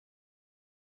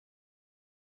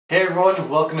Hey everyone,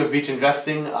 welcome to Beach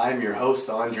Investing. I'm your host,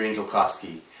 Andrei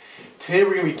Angelkovski. Today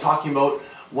we're going to be talking about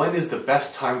when is the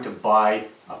best time to buy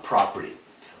a property.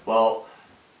 Well,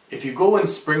 if you go in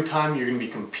springtime, you're going to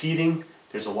be competing.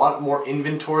 There's a lot more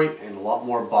inventory and a lot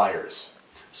more buyers.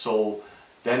 So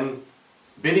then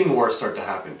bidding wars start to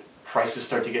happen. Prices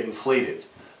start to get inflated.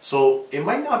 So it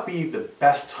might not be the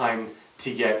best time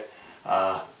to get,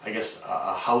 a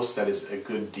house that is a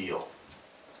good deal.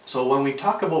 So when we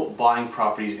talk about buying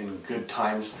properties in good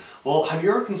times, well, have you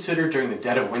ever considered during the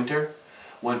dead of winter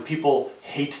when people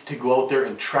hate to go out there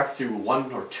and trek through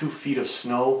 1 or 2 feet of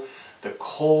snow, the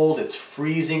cold, it's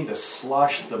freezing, the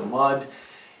slush, the mud,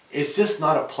 it's just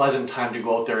not a pleasant time to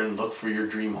go out there and look for your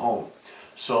dream home.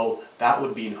 So that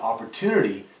would be an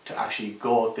opportunity to actually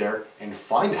go out there and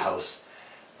find a house.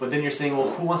 But then you're saying, well,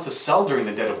 who wants to sell during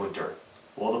the dead of winter?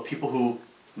 Well, the people who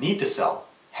need to sell,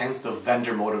 hence the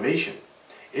vendor motivation.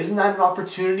 Isn't that an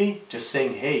opportunity? Just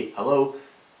saying, hey, hello,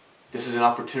 this is an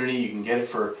opportunity, you can get it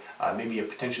for maybe a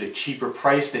potentially cheaper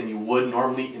price than you would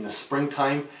normally in the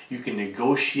springtime. You can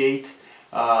negotiate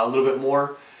a little bit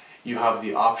more. You have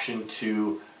the option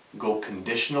to go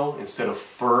conditional instead of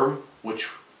firm, which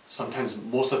sometimes,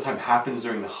 most of the time happens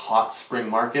during the hot spring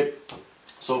market.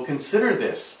 So consider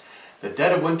this. The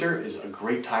dead of winter is a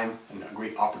great time and a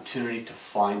great opportunity to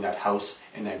find that house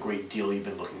and that great deal you've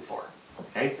been looking for.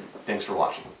 Okay? Thanks for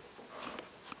watching.